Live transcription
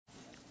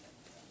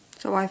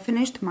So I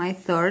finished my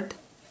third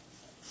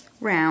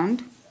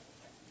round.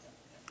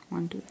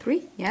 1, 2,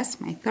 3,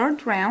 yes, my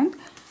third round,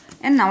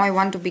 and now I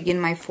want to begin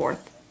my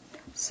fourth.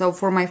 So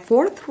for my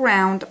fourth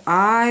round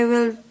I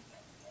will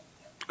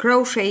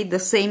crochet the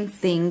same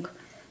thing.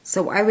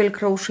 So I will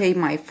crochet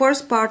my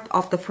first part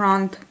of the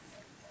front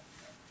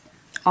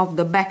of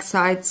the back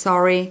side,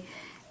 sorry,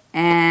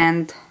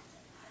 and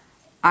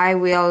I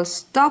will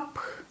stop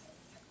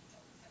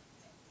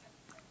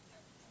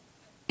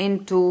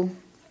into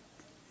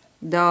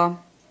the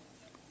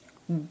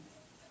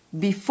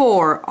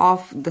before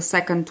of the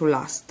second to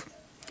last,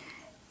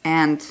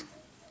 and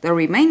the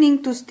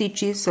remaining 2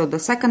 stitches, so the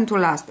second to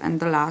last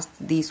and the last,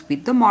 these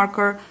with the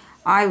marker,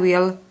 I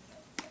will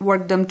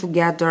work them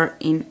together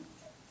in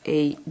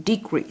a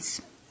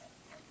decrease.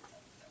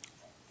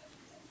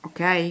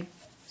 Okay,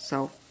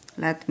 so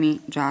let me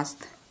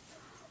just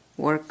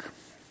work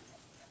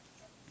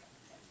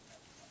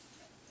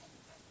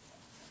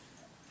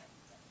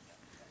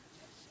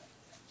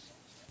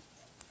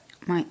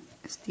my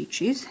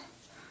stitches.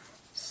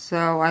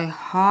 So I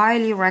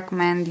highly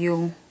recommend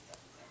you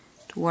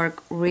to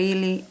work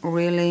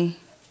really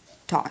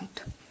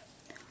tight,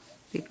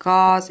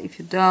 because if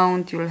you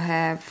don't, you'll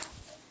have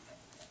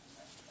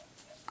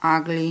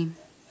ugly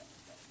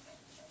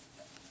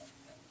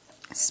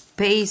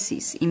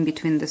spaces in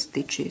between the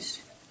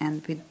stitches,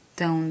 and we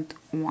don't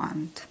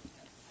want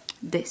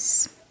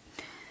this.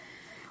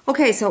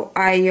 Okay, so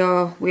I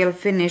will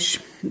finish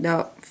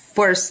the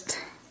first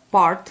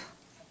part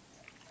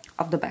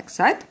of the back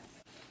side.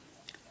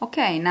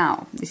 Okay,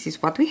 now this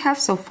is what we have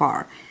so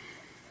far.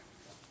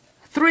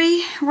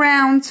 3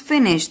 rounds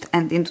finished,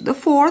 and into the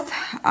fourth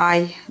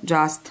I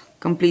just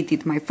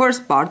completed my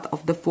first part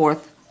of the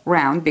fourth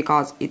round,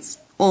 because it's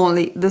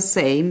only the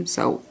same,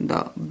 so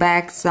the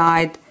back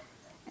side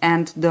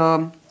and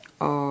the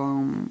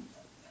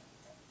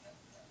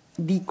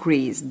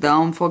decrease.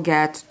 Don't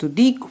forget to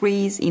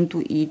decrease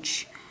into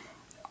each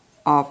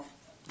of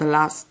the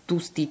last 2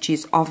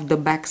 stitches of the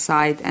back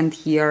side, and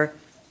here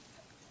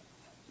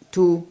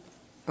 2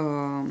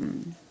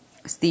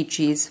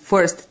 stitches,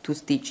 first 2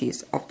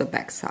 stitches of the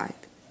back side,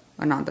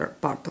 another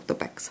part of the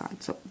back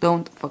side, so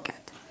don't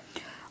forget.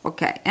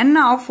 Okay, and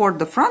now for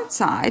the front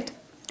side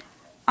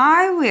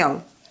I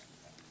will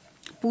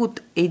put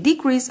a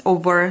decrease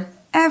over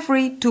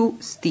every 2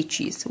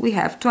 stitches. We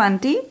have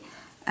 20,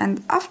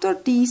 and after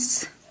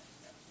this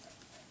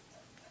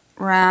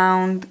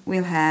round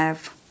we'll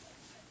have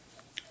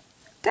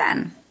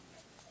 10.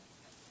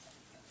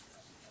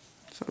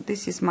 So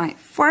this is my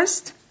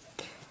first.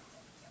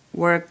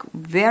 Work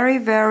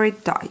very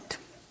tight.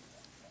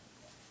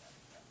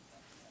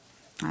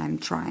 I'm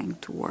trying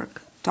to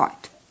work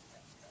tight.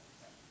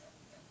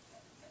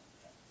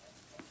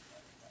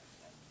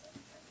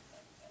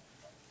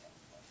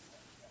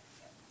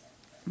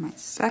 My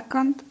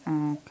second,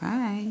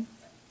 okay.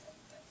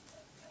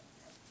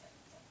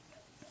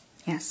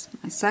 Yes,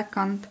 my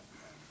second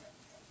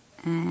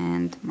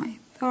and my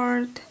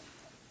third.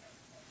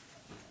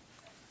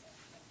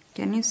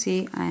 Can you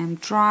see? I am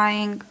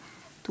trying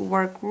to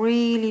work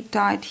really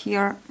tight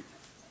here.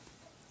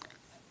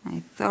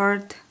 My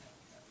third,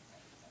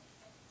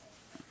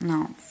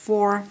 now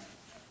 4,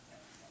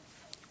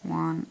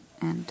 1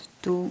 and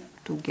 2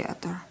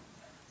 together.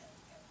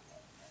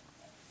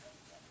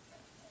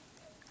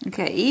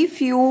 Okay, if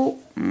you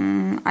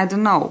I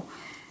don't know,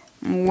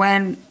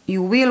 when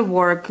you will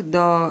work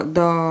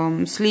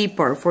the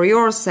slipper for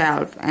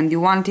yourself and you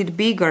want it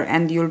bigger,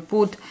 and you'll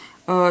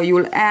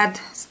add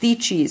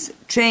stitches,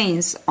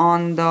 chains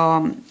on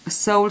the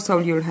sole, so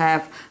you'll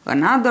have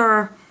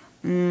another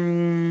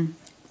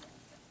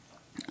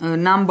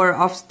number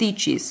of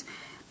stitches.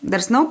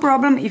 There's no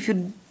problem if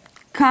you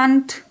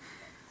can't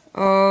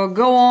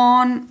go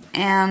on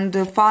and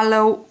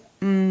follow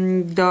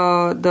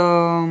the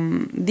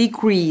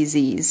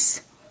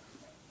decreases.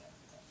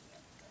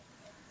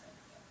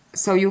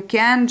 So you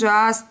can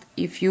just,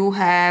 if you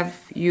have,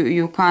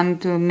 you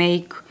can't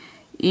make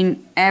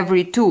in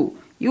every 2,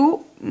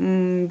 you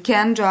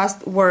can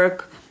just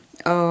work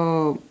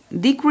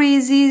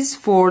decreases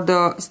for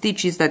the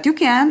stitches that you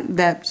can,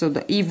 so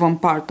the even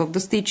part of the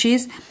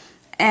stitches,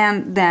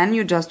 and then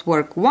you just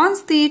work 1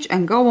 stitch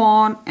and go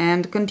on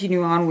and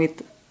continue on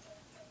with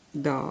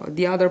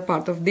the other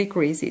part of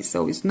decreases.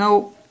 So it's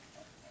no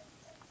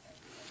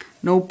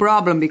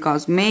problem,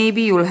 because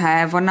maybe you'll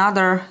have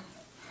another,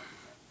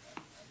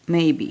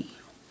 maybe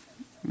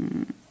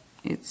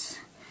it's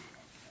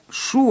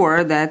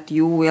sure that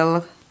you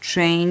will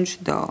change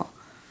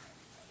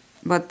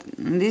but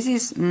this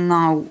is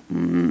now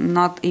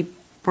not a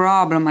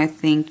problem. I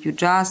think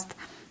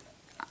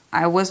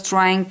I was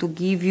trying to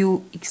give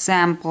you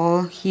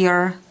example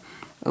here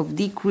of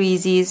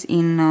decreases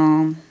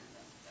in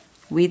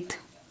with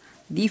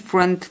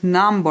different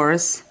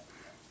numbers.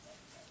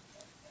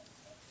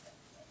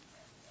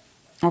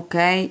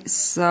 Okay,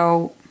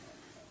 so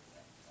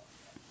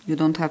you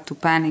don't have to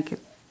panic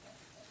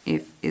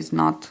if it's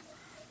not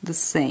the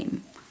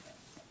same.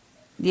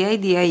 The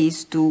idea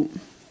is to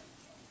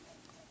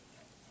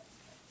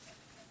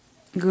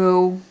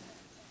go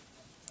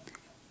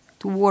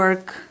to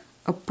work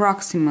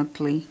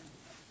approximately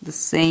the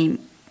same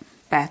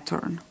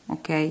pattern,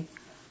 okay?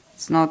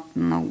 It's not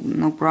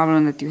no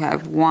problem that you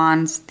have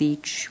one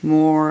stitch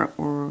more,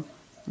 or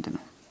I don't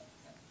know.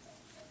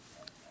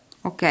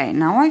 Okay,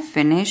 now I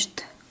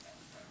finished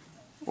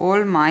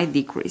all my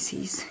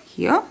decreases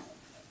here.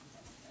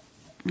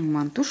 I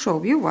want to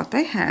show you what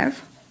I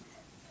have,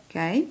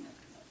 okay?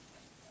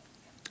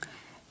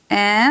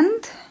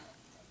 And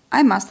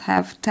I must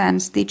have 10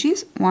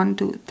 stitches. 1,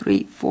 2,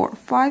 3, 4,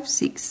 5,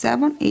 6,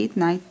 7, 8,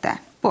 9, 10.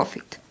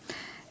 Perfect.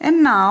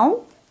 And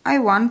now I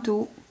want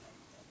to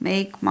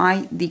make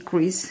my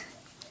decrease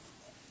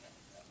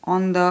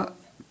on the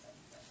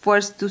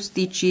first 2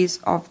 stitches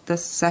of the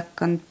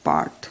second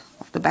part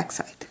of the back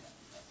side.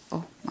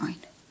 Oh, mine.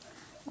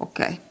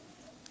 Okay,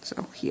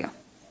 so here.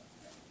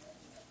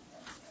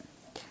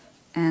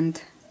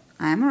 And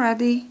I am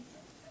ready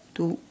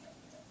to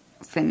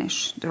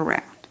finish the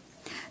round.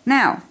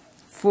 Now,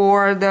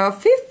 for the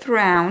 5th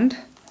round,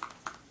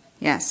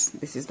 yes,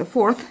 this is the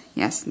 4th,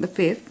 yes, the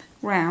 5th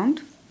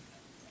round,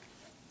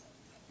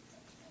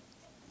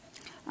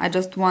 I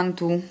just want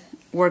to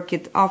work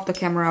it off the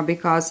camera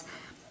because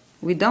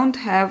we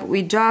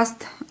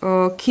just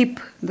keep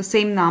the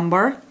same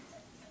number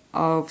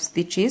of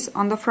stitches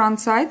on the front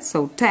side,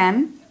 so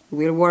 10,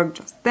 we'll work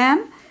just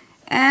 10,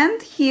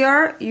 and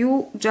here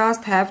you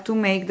just have to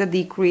make the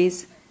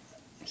decrease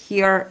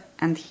here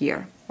and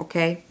here,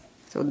 okay?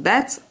 So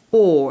that's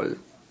all,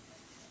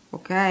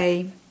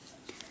 okay?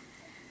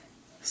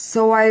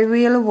 So I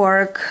will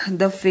work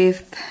the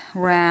 5th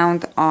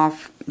round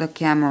off the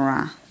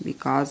camera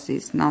because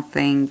it's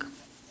nothing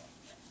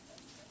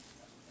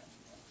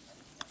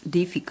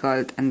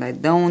difficult and I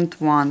don't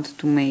want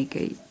to make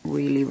a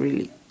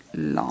really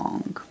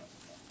long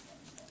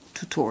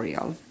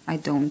tutorial. I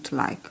don't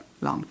like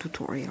long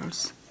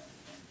tutorials.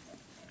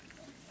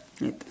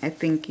 I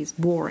think it's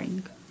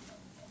boring.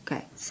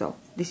 Okay, so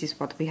this is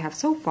what we have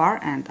so far,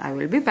 and I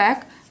will be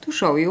back to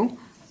show you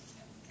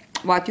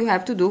what you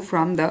have to do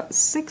from the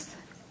 6th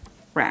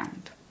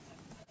round.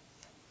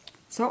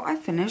 So I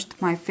finished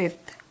my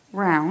 5th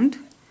round,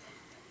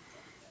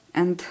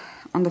 and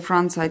on the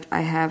front side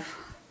I have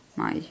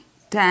my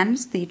 10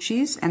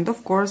 stitches, and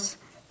of course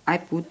I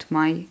put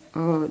my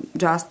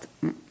just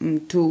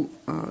 2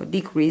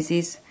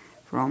 decreases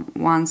from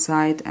one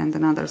side and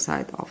another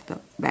side of the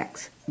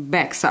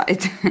back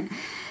side.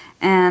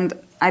 And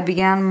I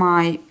began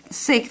my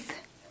 6th.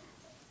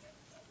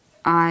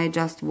 I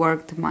just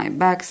worked my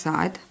back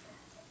side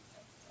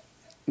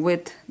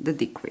with the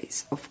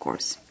decrease, of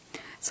course.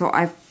 So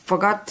I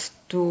forgot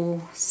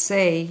to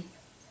say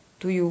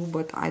to you,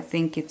 but I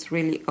think it's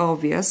really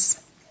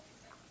obvious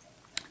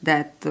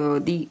that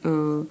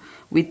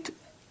with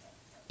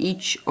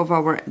each of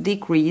our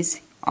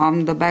decrease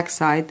on the back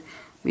side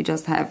we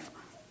just have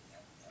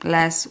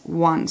less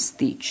 1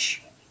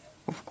 stitch,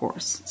 of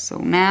course. So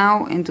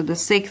now into the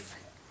 6th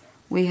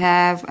we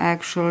have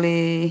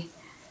actually,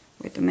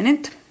 wait a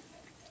minute,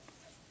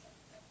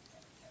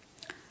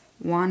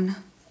 1,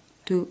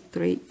 2,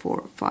 3,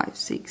 4, 5,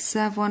 6,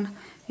 7,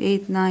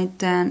 8, 9,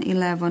 10,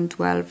 11,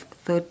 12,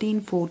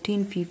 13,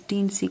 14,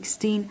 15,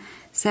 16,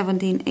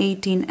 17,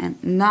 18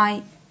 and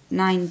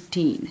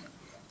 19.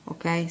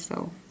 Okay,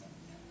 so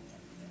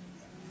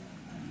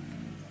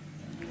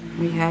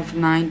we have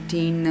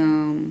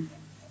 19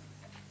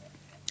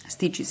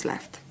 stitches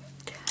left.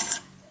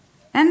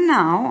 And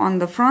now on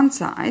the front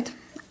side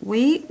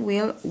we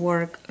will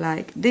work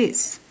like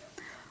this.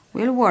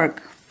 We'll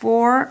work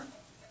 4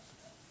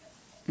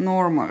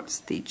 normal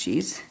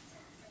stitches,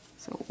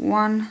 so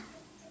 1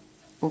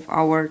 of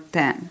our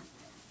 10.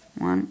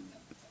 1,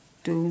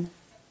 2,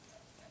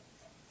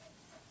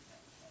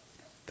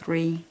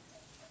 3,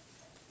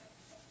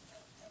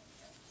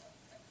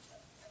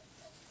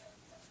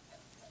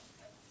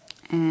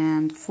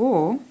 and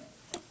 4,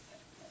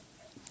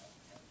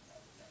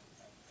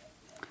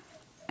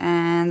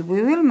 and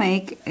we will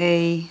make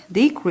a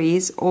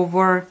decrease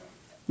over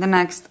the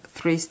next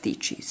 3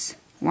 stitches.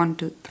 1,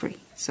 2, 3.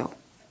 So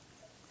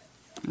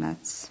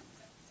let's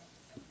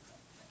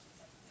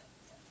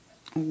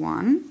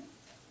 1,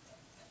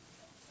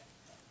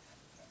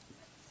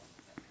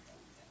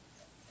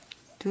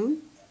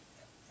 2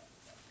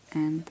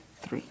 and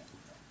 3,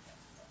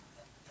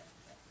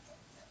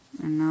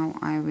 and now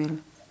I will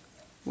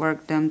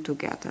work them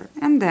together,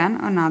 and then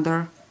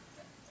another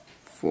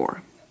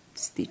 4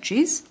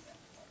 stitches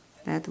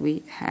that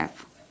we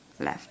have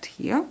left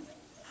here.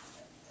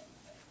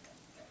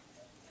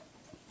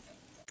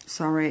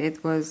 Sorry,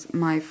 it was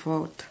my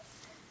fault.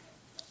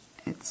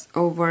 It's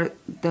over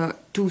the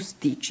 2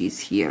 stitches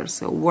here,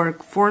 so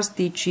work 4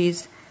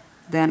 stitches,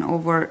 then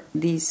over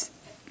these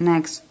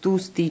next 2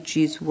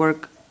 stitches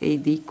work a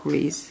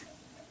decrease,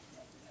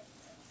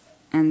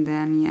 and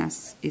then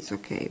yes, it's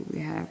okay,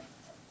 we have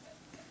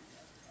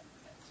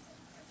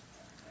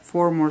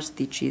 4 more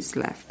stitches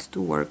left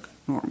to work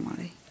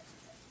normally.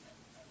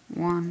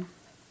 1,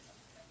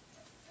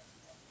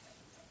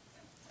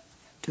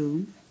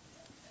 2,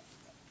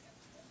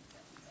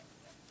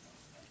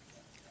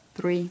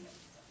 3,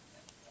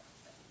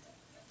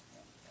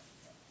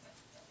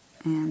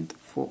 and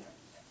 4.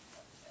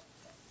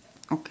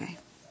 Okay,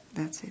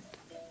 that's it.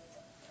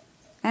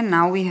 And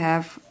now we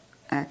have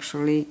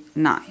actually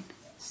 9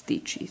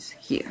 stitches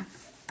here.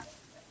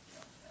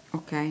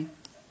 Okay,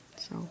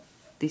 so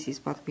this is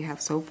what we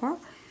have so far.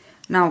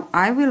 Now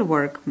I will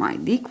work my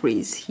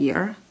decrease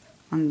here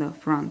on the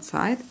front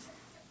side,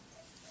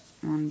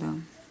 on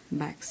the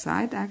back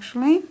side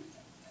actually.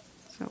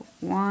 So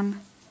 1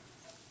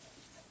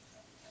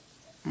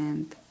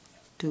 and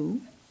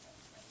 2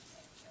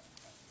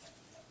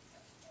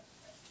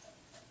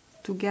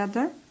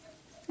 together,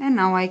 and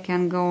now I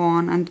can go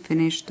on and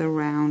finish the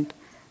round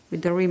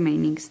with the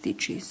remaining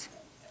stitches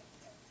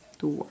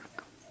to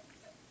work.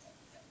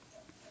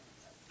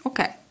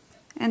 Okay,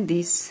 and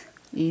this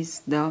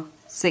is the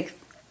 6th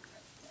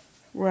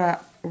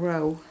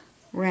row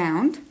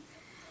round,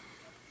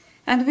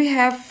 and we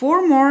have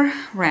 4 more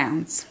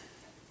rounds.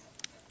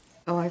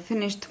 So I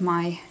finished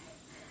my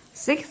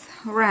 6th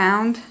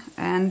round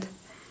and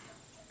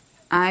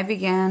I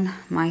began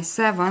my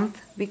 7th,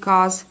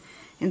 because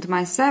into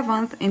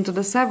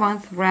the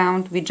 7th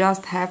round we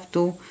just have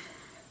to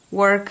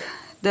work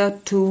the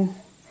 2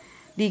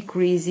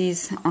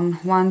 decreases on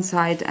one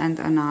side and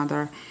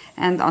another,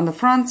 and on the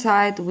front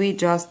side we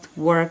just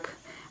work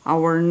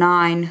our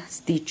 9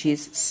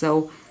 stitches,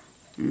 so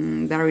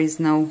there is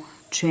no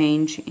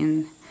change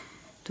in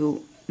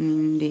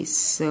this,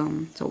 so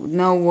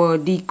no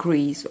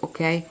decrease,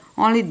 okay,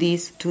 only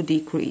these 2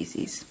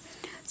 decreases.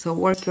 So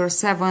work your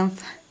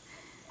 7th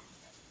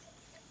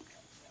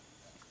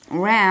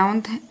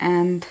round,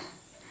 and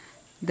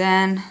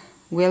then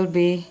will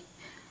be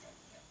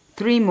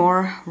 3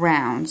 more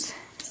rounds,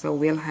 so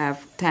we'll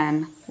have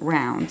 10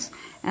 rounds,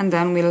 and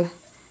then we'll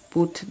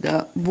put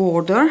the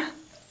border,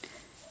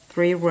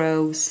 3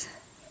 rows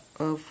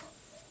of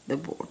the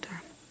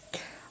border.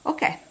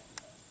 Okay,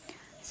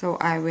 so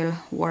I will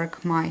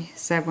work my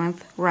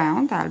 7th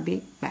round. I'll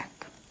be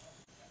back.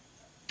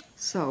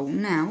 So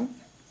now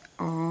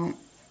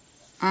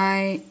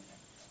I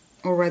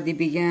already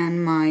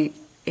began my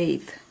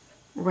 8th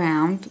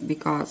round,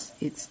 because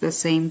it's the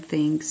same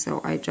thing,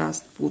 so I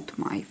just put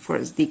my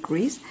first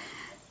decrease.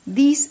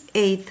 This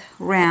 8th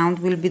round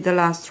will be the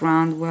last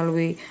round where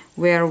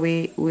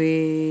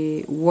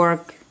we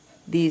work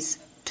these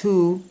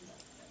 2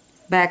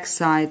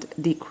 backside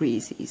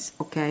decreases.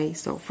 Okay,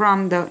 so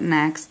from the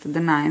next, the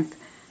 9th,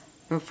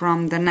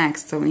 from the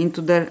next, so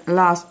into the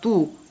last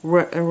 2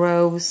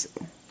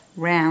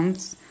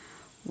 rounds,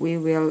 we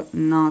will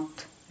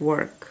not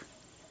work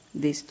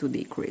these 2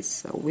 decreases.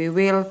 So we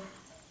will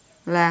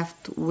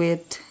left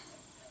with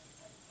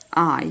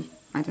I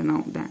don't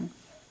know, then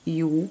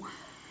you,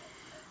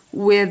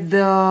 with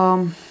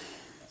the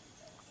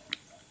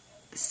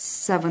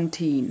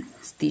 17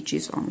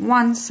 stitches on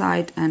one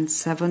side and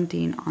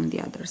 17 on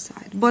the other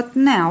side. But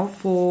now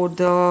for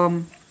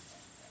the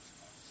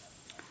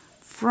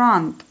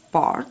front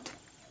part,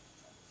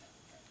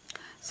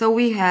 so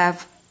we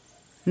have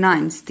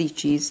 9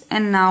 stitches,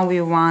 and now we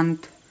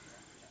want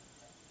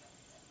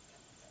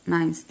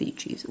 9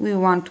 stitches. We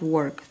want to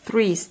work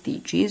 3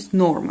 stitches,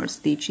 normal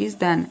stitches,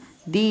 then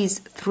these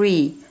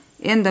 3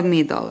 in the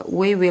middle,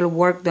 we will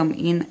work them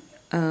in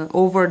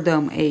over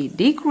them a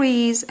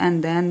decrease,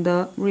 and then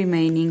the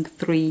remaining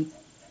 3,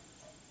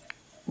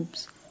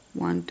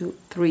 1, 2,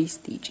 3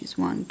 stitches,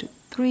 1, 2,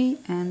 3,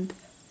 and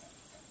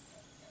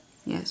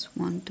yes,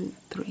 1, 2,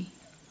 3,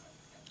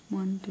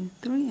 1, 2,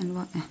 3, and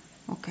 1.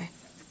 Okay,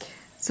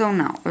 so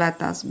now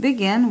let us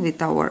begin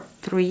with our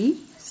 3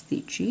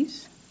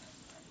 stitches.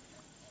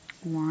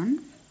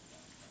 1,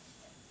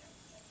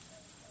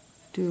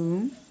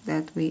 2,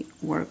 that we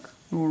work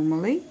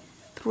normally,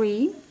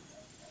 3,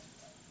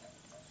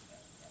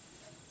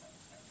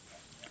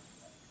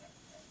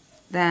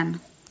 then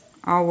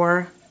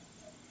our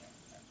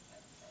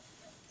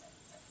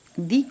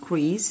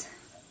decrease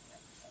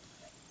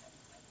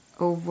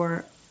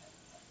over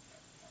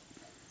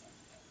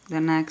the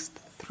next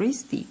 3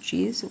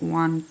 stitches,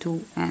 1,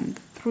 2, and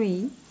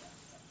 3,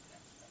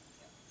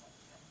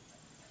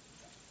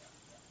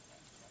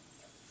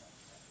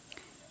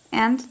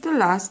 and the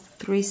last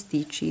 3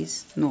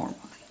 stitches normally,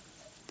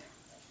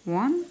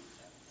 1,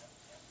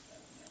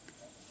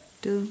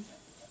 2,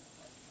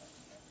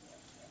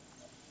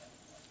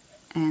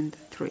 and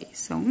 3.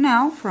 So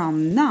now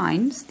from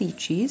 9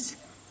 stitches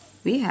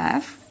we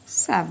have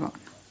 7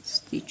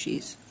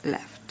 stitches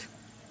left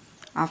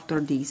after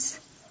this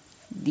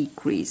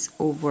decrease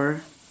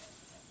over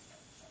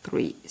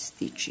 3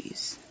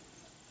 stitches.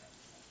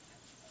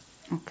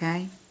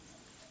 Okay,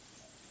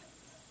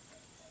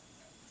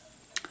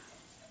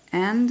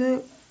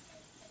 and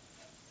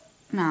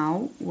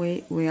now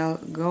we will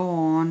go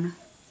on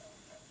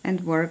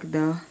and work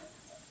the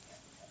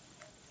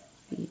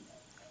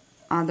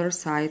other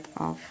side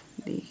of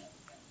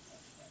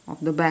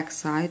the back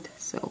side.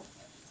 So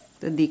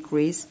the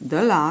decrease,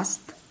 the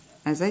last,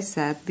 as I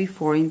said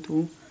before,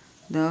 into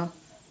the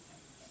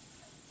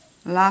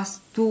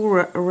last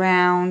 2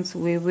 rounds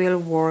we will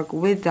work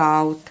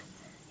without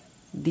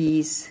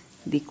these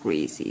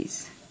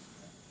decreases.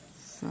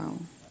 So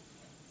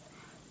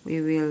we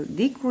will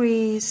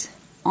decrease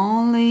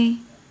only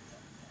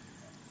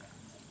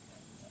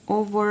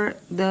over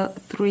the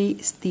 3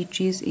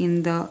 stitches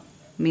in the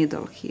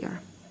middle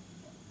here.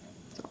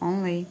 So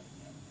only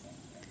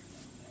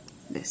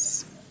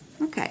this.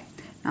 Okay,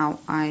 now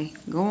I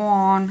go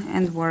on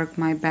and work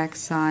my back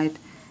side,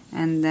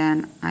 and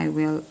then I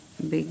will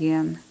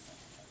begin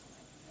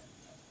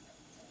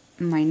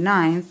my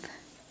 9th,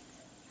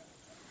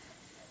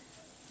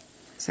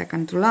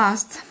 second to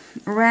last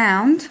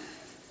round,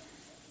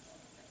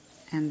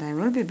 and I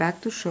will be back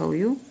to show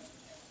you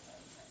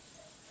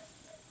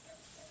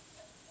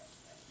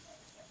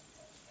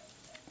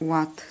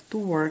what to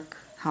work,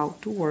 how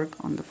to work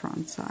on the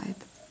front side.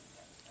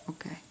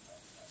 Okay,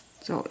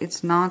 so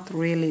it's not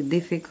really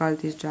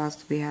difficult, it's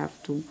just we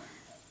have to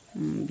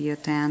be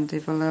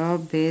attentive a little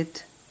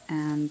bit,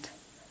 and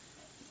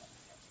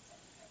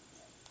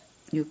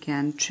you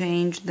can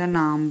change the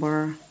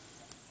number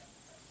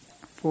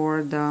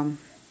for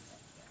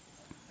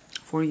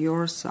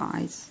your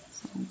size.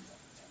 So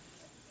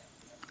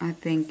I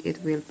think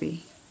it will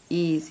be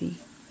easy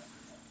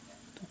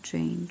to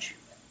change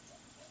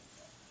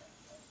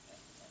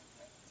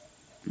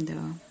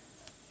the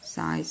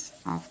size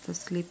of the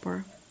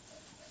slipper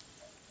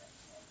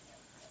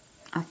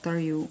after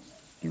you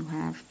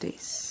have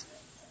this.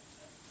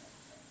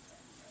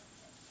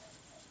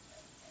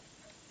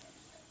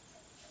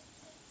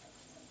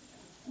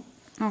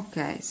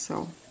 Okay,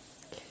 so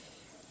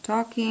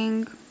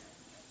talking,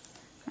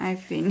 I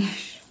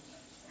finish.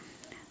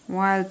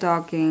 While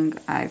talking,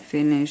 I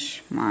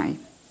finish my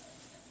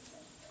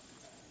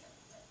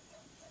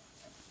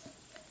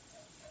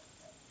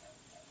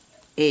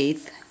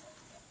eighth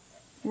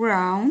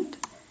round,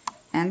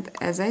 and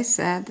as I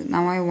said,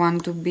 now I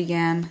want to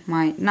begin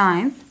my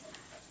 9th.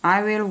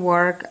 I will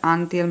work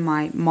until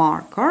my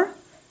marker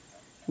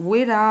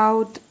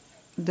without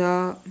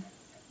the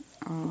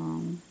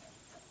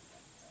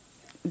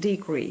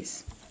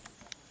decrease.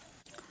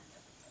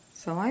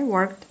 So I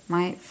worked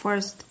my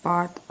first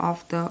part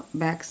of the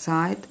back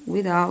side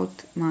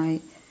without my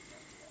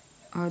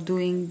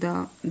doing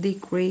the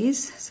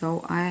decrease,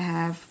 so I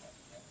have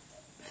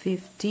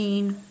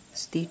 15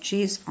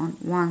 stitches on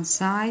one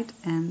side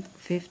and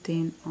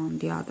 15 on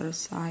the other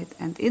side,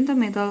 and in the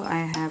middle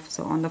I have,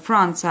 so on the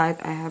front side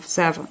I have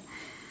 7.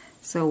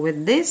 So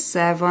with this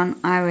 7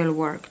 I will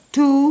work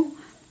 2,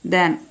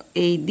 then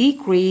a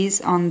decrease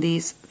on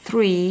these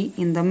 3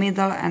 in the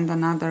middle and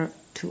another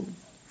 2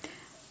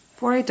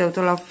 for a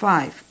total of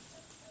 5.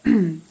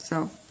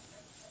 So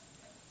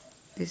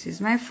this is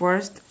my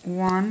first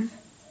 1,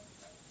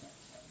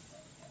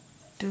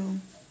 2,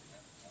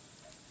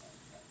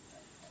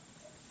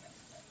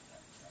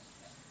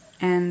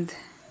 and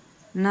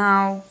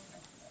now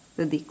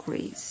the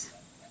decrease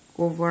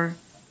over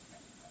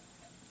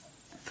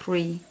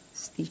 3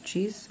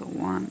 stitches, so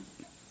 1,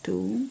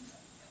 2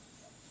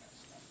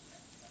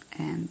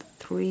 and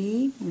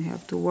 3. We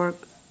have to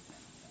work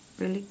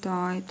really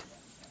tight.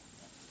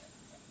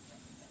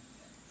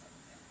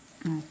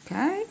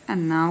 Okay,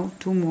 and now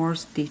 2 more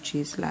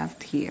stitches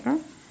left here.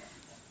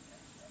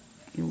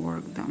 You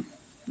work them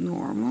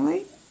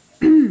normally.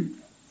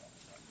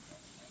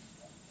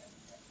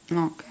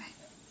 Okay.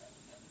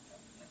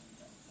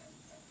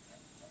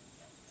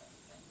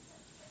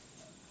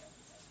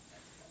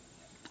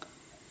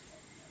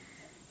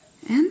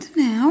 And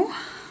now,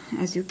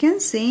 as you can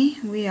see,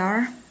 we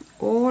are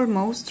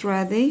almost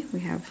ready. We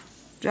have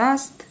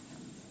just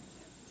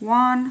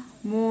 1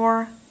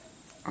 more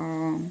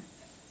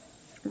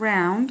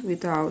round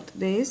without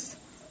this,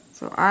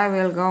 so I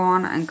will go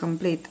on and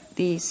complete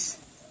this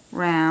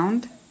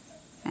round.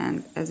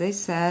 And as I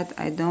said,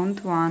 I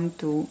don't want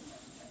to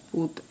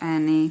put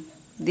any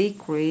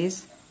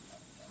decrease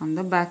on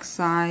the back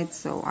side,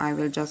 so I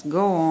will just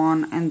go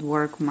on and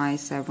work my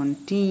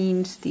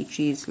 17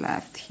 stitches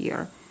left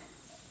here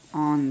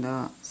on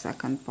the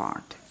second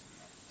part,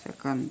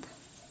 second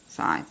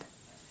side,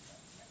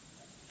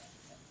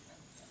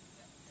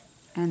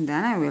 and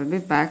then I will be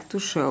back to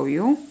show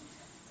you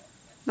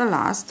the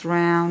last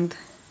round.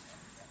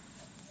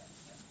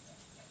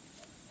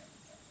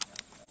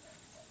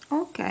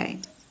 Okay,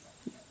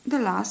 the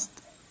last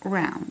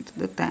round,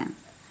 the 10th.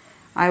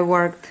 I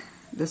worked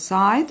the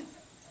side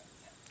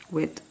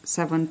with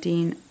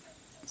 17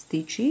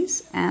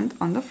 stitches, and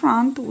on the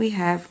front we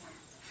have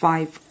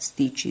 5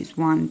 stitches,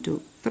 1,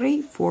 2,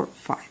 3, 4,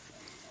 5,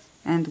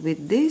 and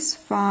with these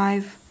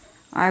 5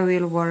 I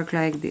will work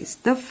like this.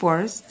 The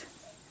first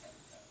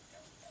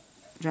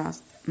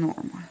just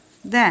normal,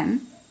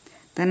 then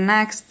the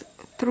next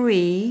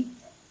 3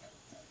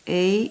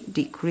 a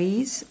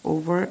decrease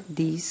over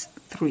these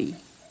 3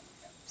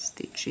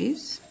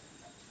 stitches,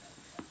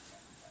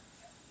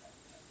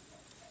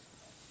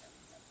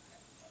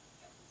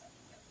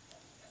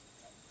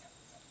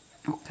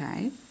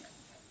 okay,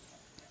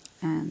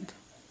 and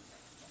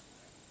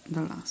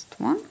the last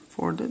one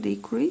for the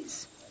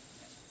decrease,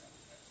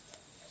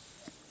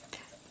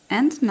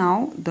 and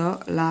now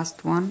the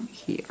last one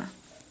here,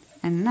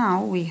 and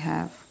now we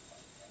have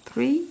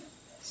 3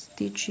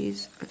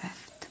 stitches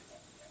left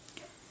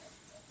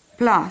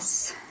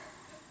plus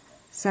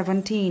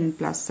 17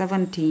 plus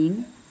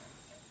 17,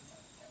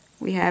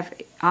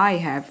 I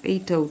have a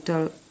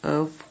total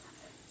of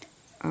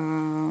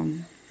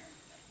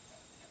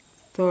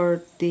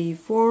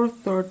 34,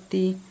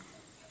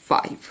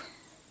 35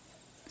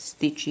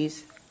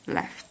 stitches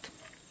left.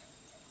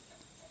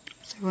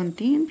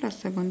 17 plus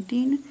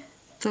 17,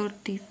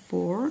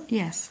 34,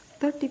 yes,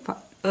 35,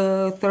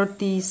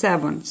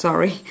 37,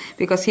 sorry,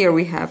 because here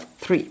we have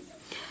 3.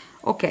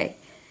 Okay,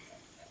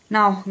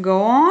 now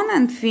go on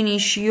and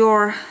finish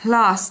your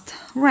last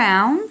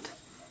round,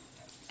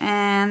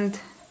 and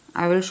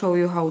I will show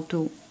you how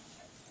to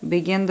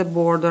begin the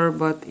border,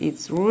 but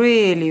it's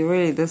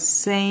really the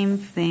same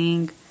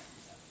thing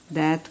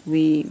that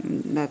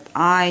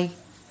I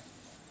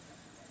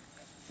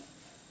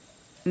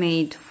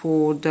made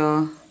for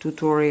the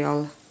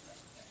tutorial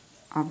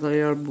of the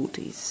little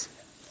booties.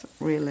 So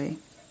really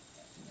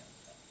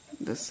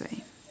the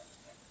same.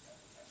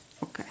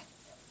 Okay.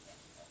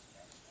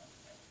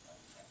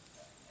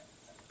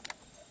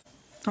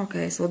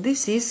 Okay, so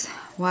this is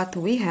what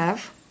we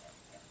have.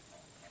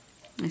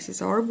 This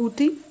is our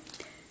booty,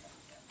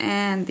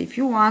 and if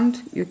you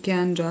want you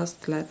can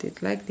just let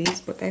it like this,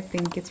 but I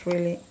think it's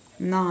really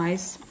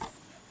nice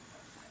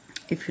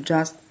if you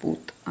just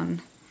put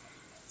on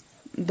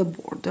the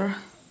border,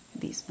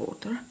 this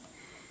border.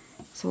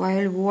 So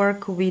I'll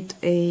work with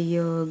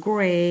a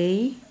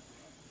gray,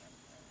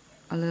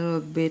 a little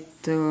bit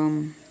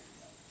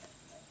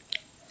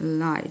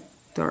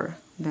lighter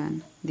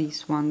than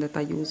this one that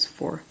I use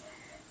for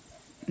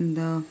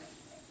the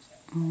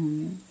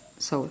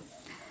sole.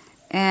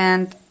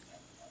 And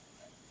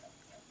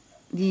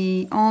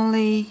the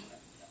only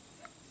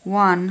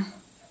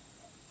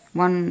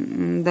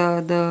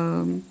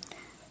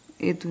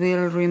it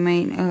will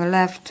remain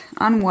left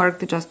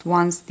unworked, just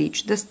one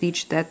stitch, the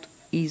stitch that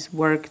is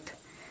worked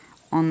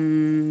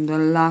on the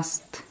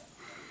last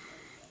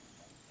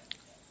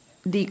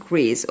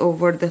decrease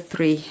over the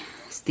 3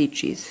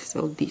 stitches,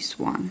 so this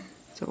one.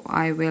 So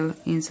I will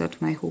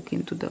insert my hook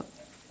into the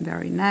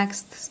very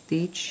next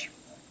stitch,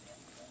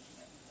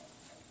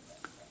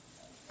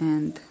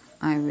 and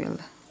I will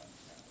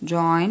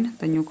join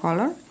the new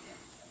color,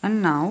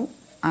 and now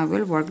I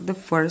will work the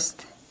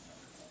first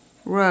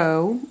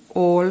row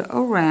all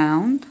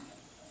around,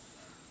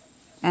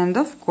 and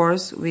of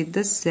course with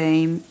the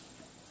same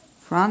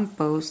front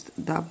post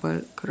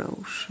double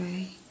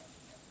crochet.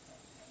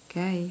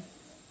 Okay,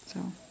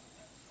 so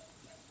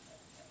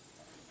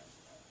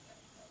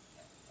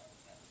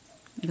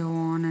go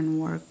on and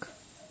work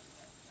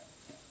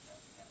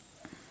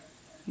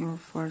your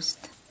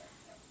first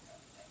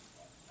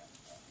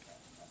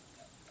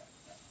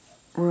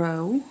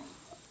row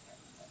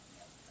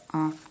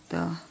of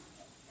the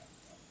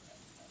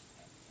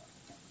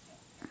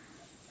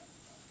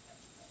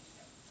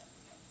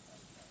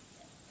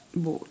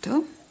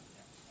border.